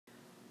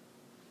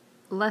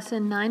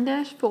Lesson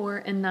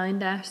 9-4 and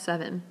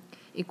 9-7,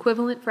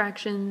 Equivalent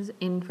Fractions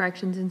and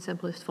Fractions in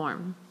Simplest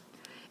Form.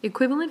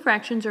 Equivalent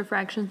fractions are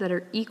fractions that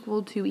are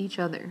equal to each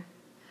other.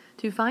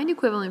 To find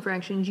equivalent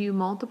fractions, you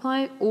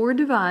multiply or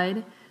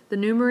divide the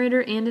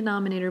numerator and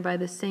denominator by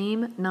the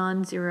same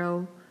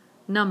non-zero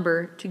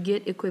number to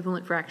get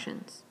equivalent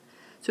fractions.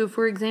 So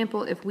for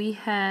example, if we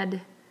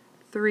had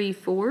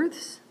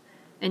 3/4,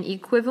 an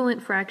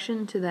equivalent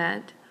fraction to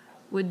that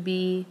would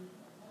be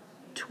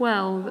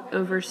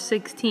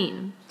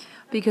 12/16,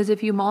 because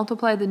if you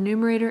multiply the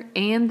numerator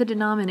and the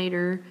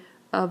denominator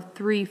of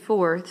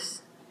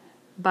 3/4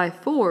 by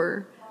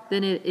 4,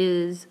 then it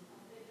is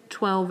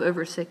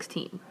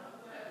 12/16.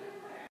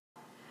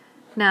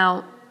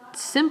 Now,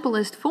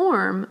 simplest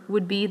form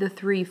would be the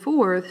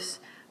 3/4,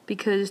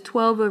 because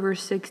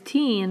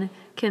 12/16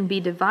 can be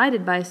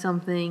divided by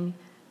something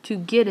to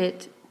get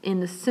it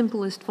in the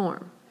simplest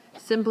form.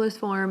 Simplest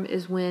form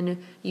is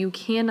when you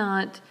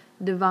cannot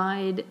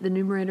divide the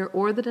numerator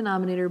or the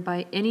denominator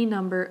by any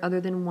number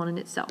other than 1 in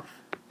itself.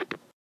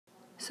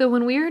 So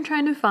when we are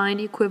trying to find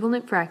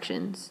equivalent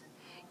fractions,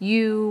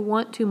 you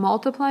want to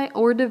multiply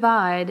or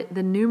divide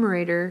the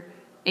numerator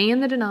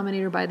and the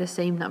denominator by the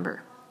same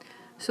number.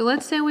 So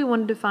let's say we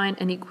wanted to find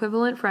an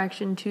equivalent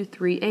fraction to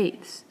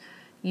 3/8.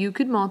 You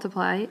could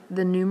multiply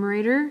the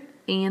numerator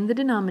and the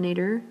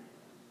denominator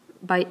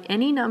by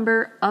any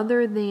number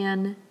other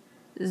than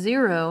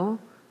 0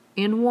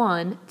 and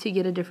 1 to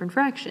get a different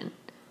fraction.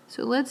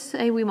 So let's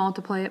say we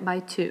multiply it by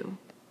 2.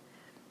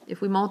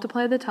 If we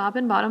multiply the top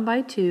and bottom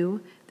by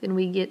 2, then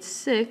we get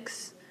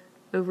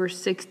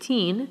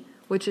 6/16,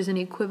 which is an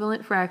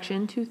equivalent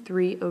fraction to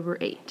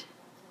 3/8.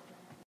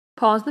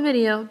 Pause the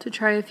video to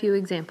try a few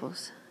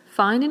examples.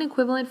 Find an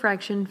equivalent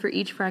fraction for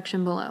each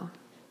fraction below.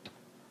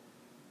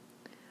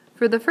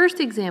 For the first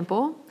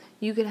example,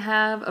 you could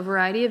have a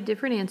variety of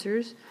different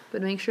answers,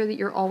 but make sure that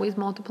you're always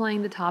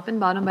multiplying the top and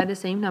bottom by the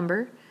same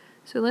number.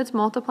 So let's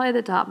multiply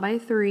the top by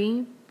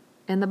 3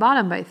 and the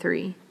bottom by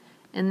 3,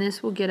 and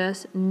this will get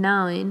us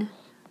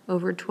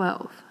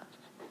 9/12.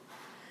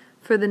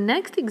 For the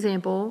next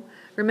example,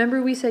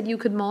 remember we said you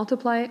could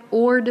multiply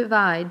or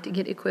divide to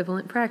get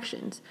equivalent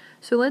fractions.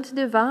 So let's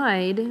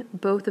divide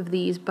both of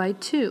these by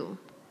 2.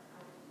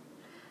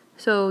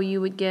 So you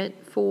would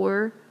get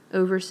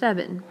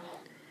 4/7.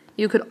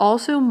 You could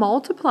also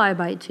multiply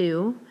by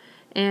 2,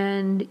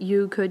 and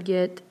you could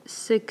get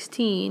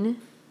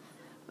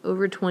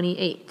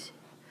 16/28.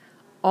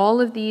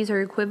 All of these are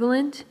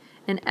equivalent,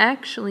 and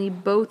actually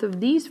both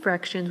of these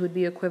fractions would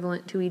be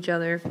equivalent to each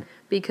other,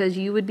 because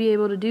you would be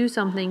able to do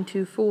something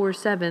to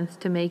 4/7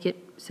 to make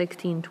it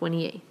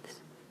 16/28.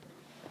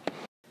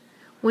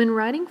 When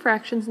writing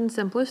fractions in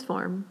simplest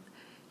form,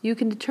 you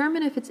can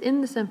determine if it's in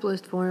the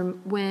simplest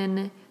form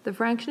when the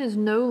fraction is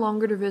no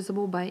longer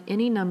divisible by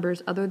any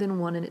numbers other than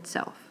 1 in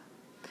itself.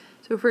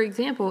 So for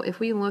example, if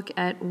we look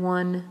at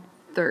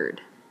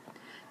 1/3,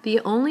 the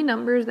only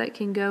numbers that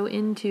can go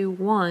into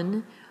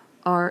 1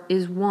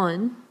 is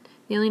 1.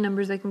 The only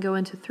numbers that can go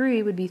into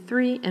 3 would be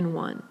 3 and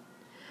 1.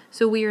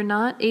 So we are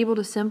not able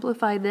to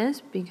simplify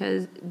this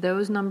because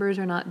those numbers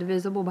are not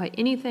divisible by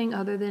anything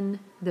other than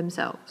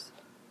themselves.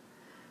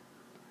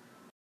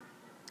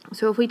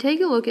 So if we take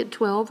a look at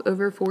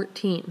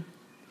 12/14,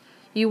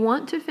 you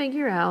want to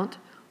figure out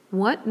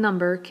what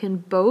number can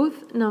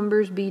both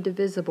numbers be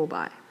divisible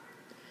by.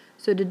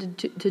 So to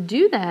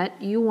do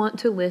that, you want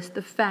to list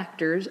the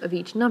factors of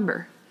each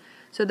number.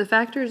 So the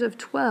factors of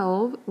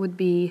 12 would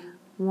be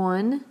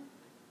 1,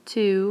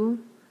 2,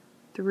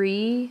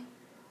 3,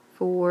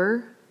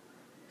 4,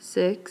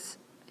 6,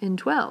 and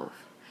 12.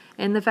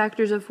 And the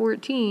factors of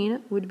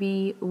 14 would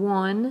be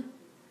 1,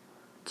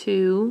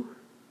 2,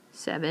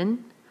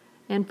 7,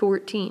 and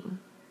 14.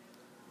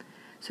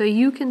 So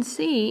you can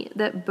see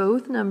that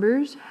both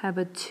numbers have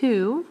a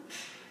 2,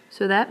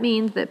 so that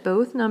means that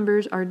both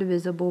numbers are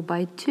divisible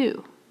by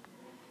 2.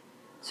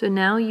 So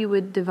now you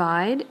would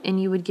divide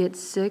and you would get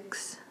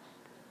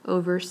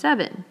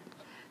 6/7.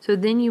 So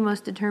then you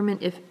must determine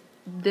if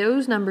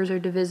those numbers are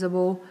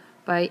divisible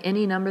by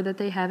any number that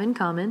they have in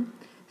common.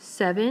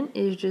 7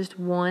 is just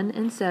 1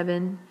 and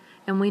 7,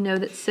 and we know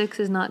that 6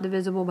 is not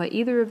divisible by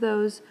either of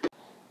those.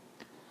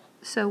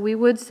 So we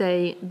would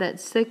say that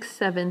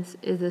 6/7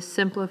 is a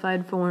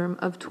simplified form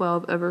of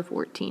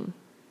 12/14.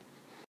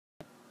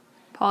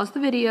 Pause the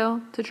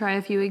video to try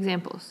a few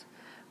examples.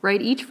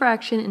 Write each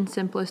fraction in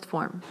simplest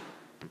form.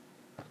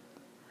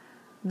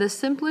 The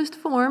simplest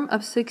form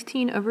of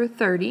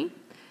 16/30,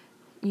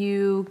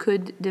 you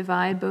could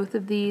divide both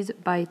of these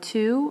by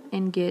 2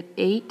 and get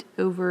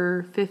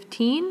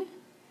 8/15,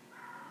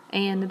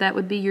 and that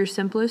would be your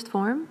simplest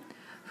form.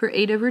 For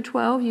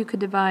 8/12, you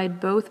could divide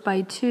both by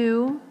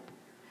 2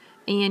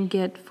 and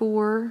get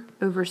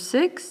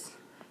 4/6.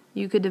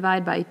 You could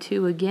divide by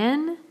 2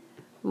 again,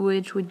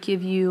 which would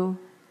give you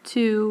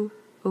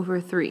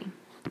 2/3.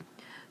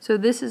 So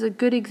this is a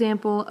good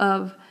example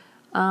of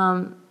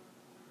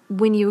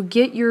when you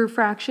get your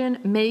fraction,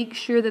 make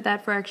sure that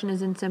that fraction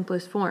is in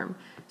simplest form.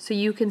 So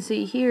you can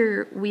see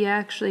here we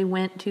actually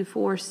went to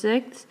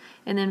 4/6,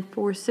 and then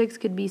 4/6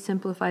 could be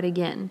simplified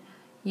again.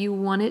 You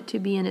want it to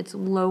be in its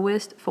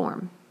lowest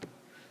form.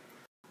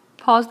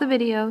 Pause the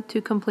video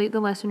to complete the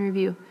lesson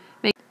review.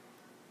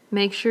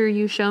 Make sure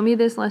you show me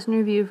this lesson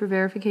review for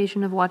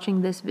verification of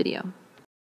watching this video.